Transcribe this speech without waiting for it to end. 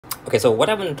Okay, so what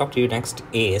I'm going to talk to you next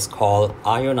is called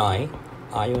ionization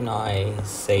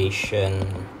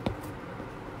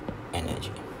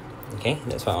energy. Okay,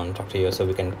 that's what I want to talk to you, so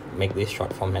we can make this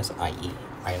short form as IE,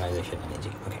 ionization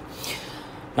energy. Okay,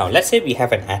 now let's say we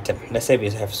have an atom. Let's say we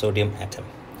have sodium atom.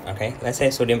 Okay, let's say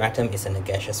sodium atom is in a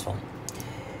gaseous form.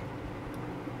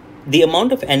 The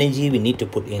amount of energy we need to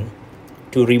put in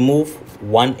to remove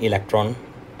one electron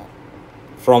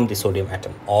from the sodium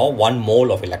atom, or 1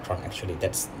 mole of electron, actually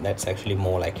that's actually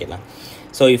more like it.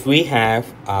 So if we have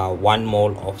 1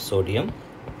 mole of sodium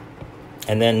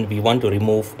and then we want to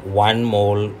remove 1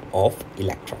 mole of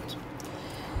electrons,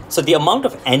 so the amount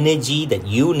of energy that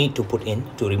you need to put in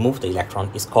to remove the electron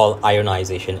is called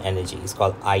ionization energy. It's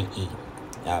called IE.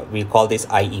 We call this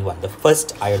IE1, the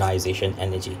first ionization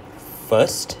energy.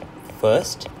 First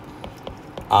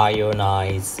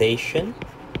ionization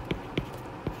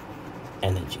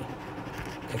energy.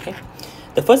 Okay,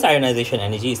 the first ionization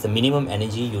energy is the minimum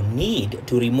energy you need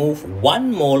to remove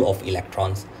 1 mole of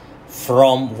electrons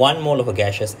from 1 mole of a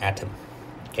gaseous atom.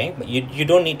 Okay, but you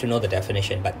don't need to know the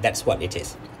definition, but that's what it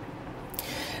is.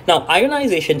 Now,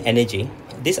 ionization energy,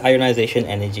 this ionization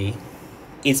energy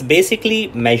is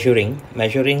basically measuring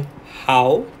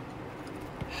how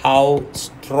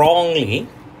strongly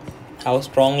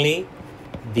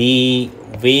the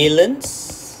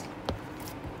valence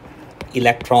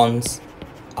electrons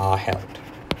are held.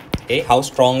 Okay, how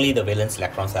strongly the valence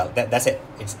electrons are held. That's it.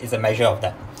 It's a measure of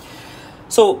that.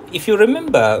 So if you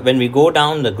remember, when we go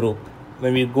down the group,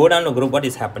 what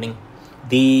is happening?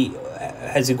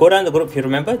 As you go down the group, if you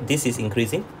remember, this is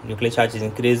increasing, nuclear charge is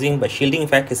increasing, but shielding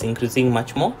effect is increasing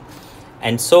much more,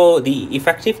 and so the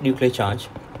effective nuclear charge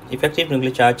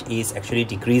is actually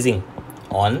decreasing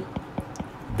on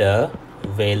the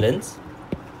valence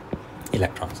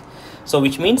electrons. So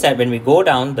which means that when we go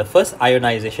down, the first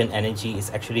ionization energy is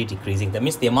actually decreasing. That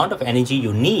means the amount of energy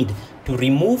you need to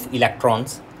remove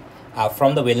electrons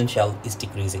from the valence shell is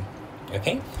decreasing.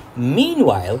 Okay,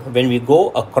 meanwhile, when we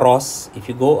go across, if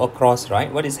you go across,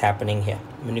 right, what is happening here?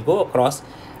 When you go across,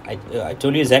 I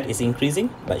told you Z is increasing,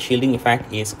 but shielding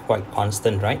effect is quite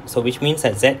constant, right? So which means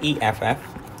that ZEFF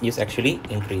is actually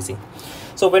increasing.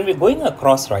 So when we're going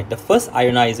across, right, the first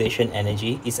ionization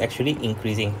energy is actually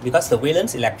increasing because the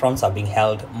valence electrons are being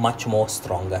held much more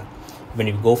stronger. When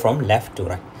you go from left to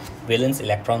right, valence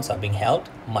electrons are being held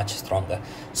much stronger.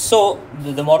 So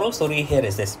the moral story here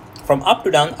is this: from up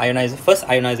to down, first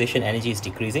ionization energy is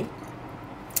decreasing,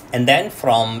 and then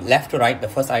from left to right, the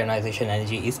first ionization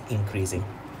energy is increasing.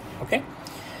 Okay,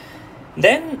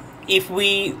 then if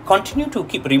we continue to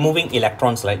keep removing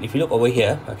electrons, like if you look over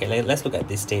here, okay, let's look at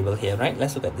this table here, right?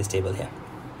 Let's look at this table here.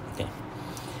 Okay,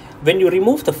 when you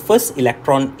remove the first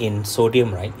electron in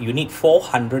sodium, right, you need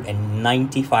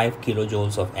 495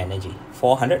 kilojoules of energy.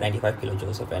 495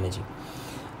 kilojoules of energy.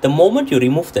 The moment you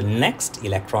remove the next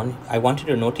electron, I want you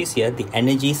to notice here, the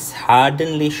energy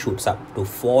suddenly shoots up to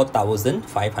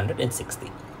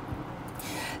 4,560.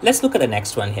 Let's look at the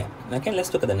next one here. Okay,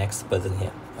 let's look at the next person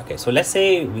here. Okay, so let's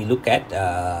say we look at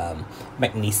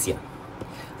magnesium.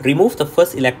 Remove the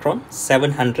first electron,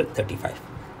 735.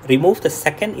 Remove the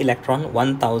second electron,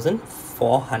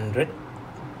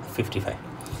 1,455.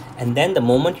 And then the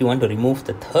moment you want to remove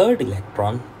the third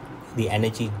electron, the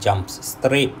energy jumps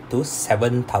straight to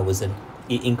 7,000.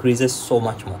 It increases so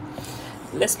much more.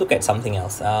 Let's look at something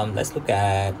else. Let's look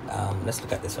at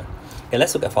this one. Okay,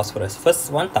 let's look at phosphorus.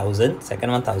 First 1,000,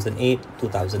 second 1,008,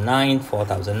 2,009,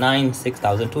 4,009,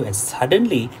 6,002, and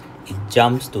suddenly it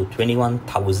jumps to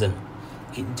 21,000.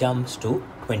 It jumps to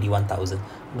 21,000.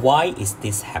 Why is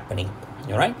this happening?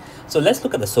 All right. So let's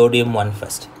look at the sodium one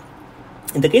first.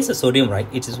 In the case of sodium, right,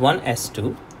 it is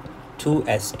 1s2,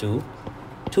 2s2,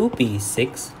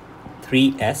 2p6,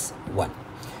 3s1.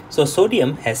 So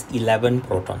sodium has 11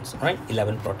 protons, right?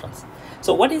 11 protons.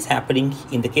 So what is happening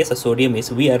in the case of sodium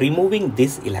is we are removing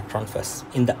this electron first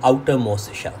in the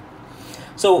outermost shell.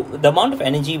 So the amount of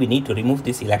energy we need to remove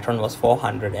this electron was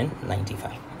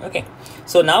 495. Okay.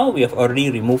 So now we have already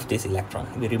removed this electron.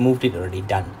 We removed it already,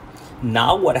 done.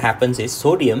 Now what happens is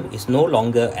sodium is no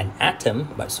longer an atom,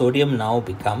 but sodium now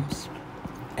becomes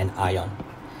an ion.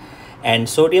 And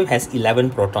sodium has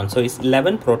 11 protons. So it's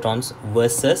 11 protons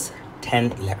versus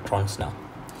 10 electrons now.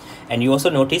 And you also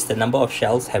notice the number of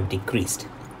shells have decreased.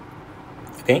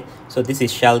 Okay, so this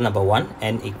is shell number 1,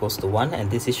 n equals to 1,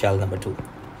 and this is shell number 2.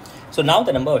 So now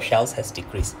the number of shells has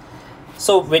decreased.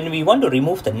 So when we want to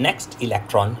remove the next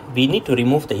electron, we need to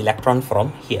remove the electron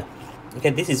from here. Okay,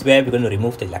 this is where we're going to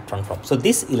remove the electron from. So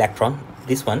this electron,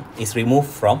 this one, is removed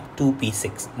from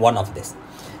 2p6, one of this.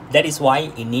 That is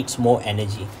why it needs more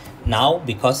energy. Now,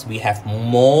 because we have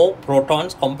more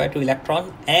protons compared to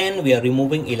electrons, and we are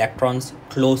removing electrons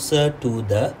closer to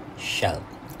the shell,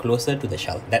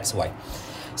 that's why.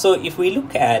 So if we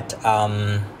look at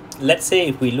let's say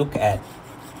if we look at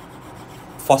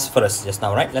phosphorus just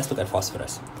now, right? Let's look at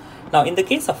phosphorus. Now, in the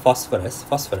case of phosphorus,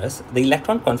 the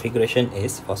electron configuration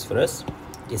is phosphorus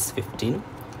is 15,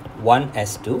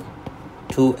 1s2,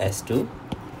 2s2,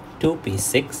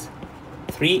 2p6,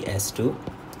 3s2,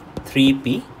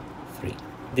 3p3.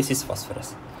 This is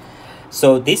phosphorus.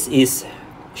 So this is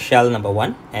shell number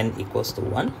 1, n equals to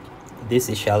 1. This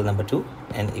is shell number 2,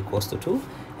 n equals to 2.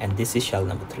 And this is shell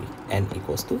number 3, n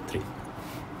equals to 3.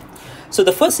 So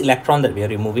the first electron that we are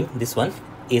removing, this one,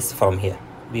 is from here.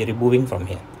 We are removing from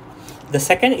here. The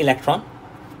second electron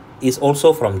is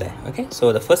also from there. Okay,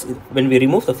 so when we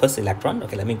remove the first electron,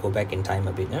 okay, let me go back in time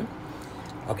a bit.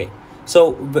 Okay,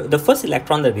 so the first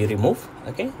electron that we remove,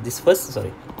 okay, this first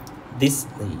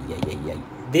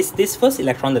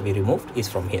electron that we removed is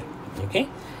from here. Okay,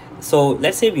 so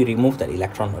let's say we remove that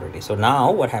electron already. So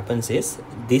now what happens is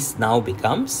this now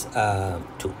becomes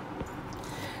 2.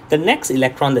 The next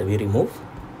electron that we remove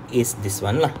is this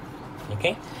one lah.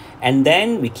 Okay, and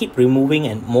then we keep removing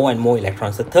and more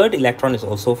electrons. The third electron is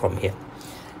also from here.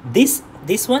 This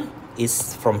one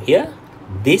is from here.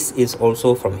 This is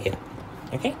also from here.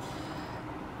 Okay,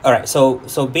 all right, so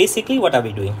basically what are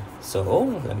we doing? So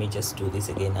let me just do this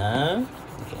again.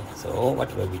 Okay, so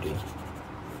what were we doing?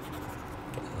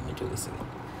 Okay, let me do this again.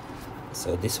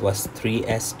 So this was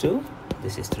 3s2,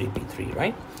 this is 3p3,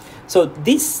 right? So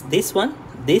this one,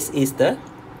 this is the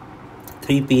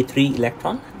 3p3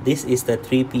 electron, this is the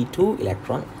 3p2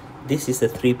 electron, this is the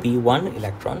 3p1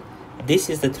 electron, this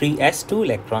is the 3s2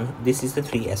 electron, this is the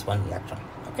 3s1 electron.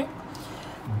 Okay,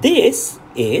 this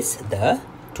is the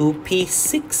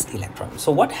 2p6 electron.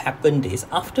 So what happened is,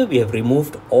 after we have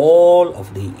removed all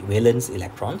of the valence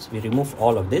electrons, we removed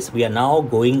all of this, we are now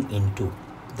going into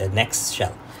the next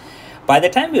shell. By the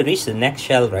time we reach the next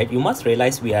shell, right, you must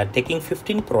realize we are taking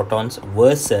 15 protons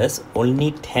versus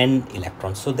only 10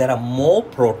 electrons. So there are more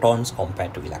protons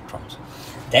compared to electrons.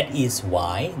 That is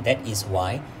why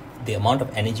the amount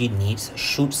of energy needs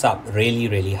shoots up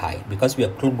really high, because we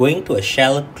are going to a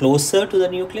shell closer to the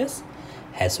nucleus,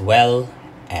 as well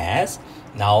as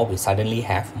now we suddenly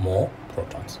have more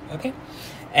protons. Okay,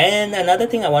 and another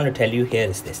thing I want to tell you here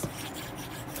is this.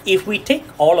 If we take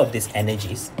all of these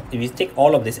energies,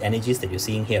 that you're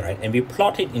seeing here, right, and we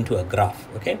plot it into a graph,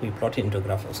 okay,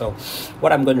 So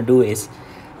what I'm going to do is,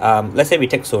 let's say we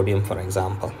take sodium, for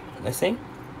example. Let's say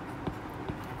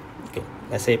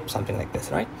something like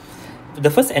this, right? The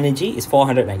first energy is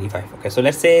 495. Okay, so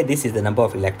let's say this is the number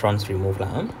of electrons removed.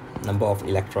 Number of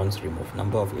electrons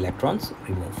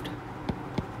removed.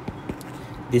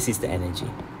 This is the energy.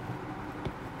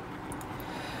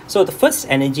 So the first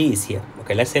energy is here.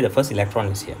 Okay, let's say the first electron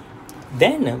is here.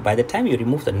 Then by the time you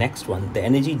remove the next one, the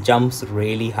energy jumps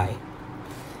really high.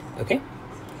 Okay,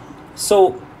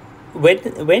 so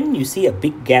when you see a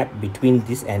big gap between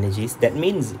these energies, that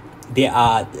means they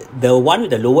are, the one with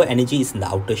the lower energy is in the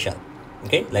outer shell.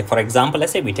 Okay, like for example,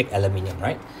 let's say we take aluminium,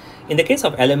 right? In the case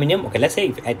of aluminium, okay, let's say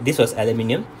if this was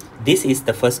aluminium, this is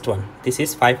the first one, this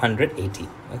is 580.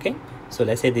 Okay, so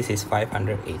let's say this is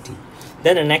 580.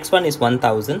 Then the next one is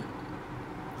 1008.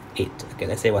 Okay,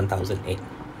 let's say 1008.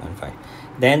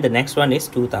 Then the next one is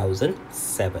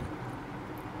 2007.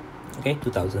 Okay,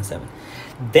 2007.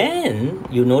 Then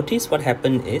you notice what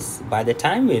happened is, by the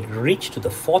time we reach to the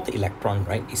fourth electron,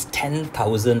 right, is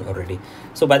 10,000 already.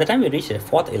 So by the time we reach the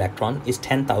fourth electron is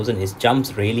 10,000, it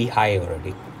jumps really high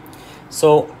already.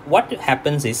 So what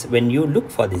happens is, when you look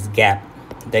for this gap,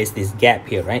 there is this gap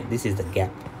here, right? This is the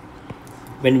gap.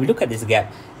 When we look at this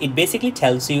gap, it basically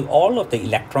tells you all of the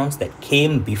electrons that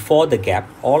came before the gap.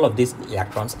 All of these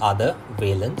electrons are the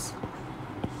valence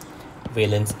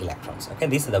electrons. Okay,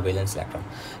 these are the valence electrons.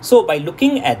 So by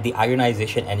looking at the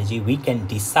ionization energy, we can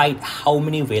decide how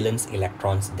many valence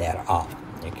electrons there are.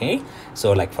 Okay,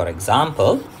 so like for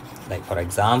example,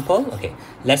 okay,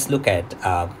 let's look at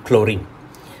chlorine.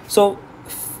 So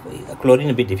chlorine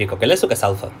a bit difficult. Okay, let's look at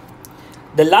sulfur.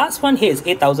 The last one here is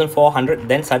 8,400,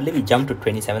 then suddenly we jump to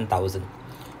 27,000.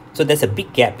 So there's a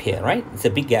big gap here, right? It's a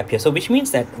big gap here. So which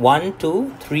means that 1,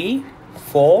 2, 3,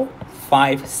 4,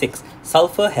 5, 6.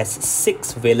 Sulfur has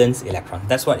 6 valence electrons.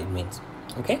 That's what it means.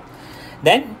 Okay.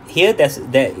 Then here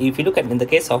if you look at in the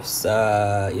case of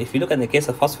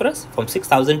phosphorus, from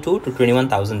 6,002 to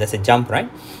 21,000, there's a jump, right?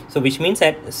 So which means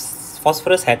that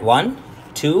phosphorus had 1,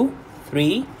 2,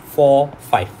 3, 4,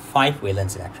 5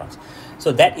 valence electrons.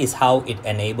 So that is how it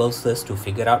enables us to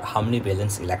figure out how many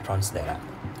valence electrons there are.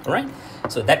 All right,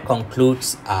 so that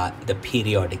concludes the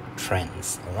periodic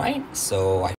trends. All right,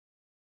 so I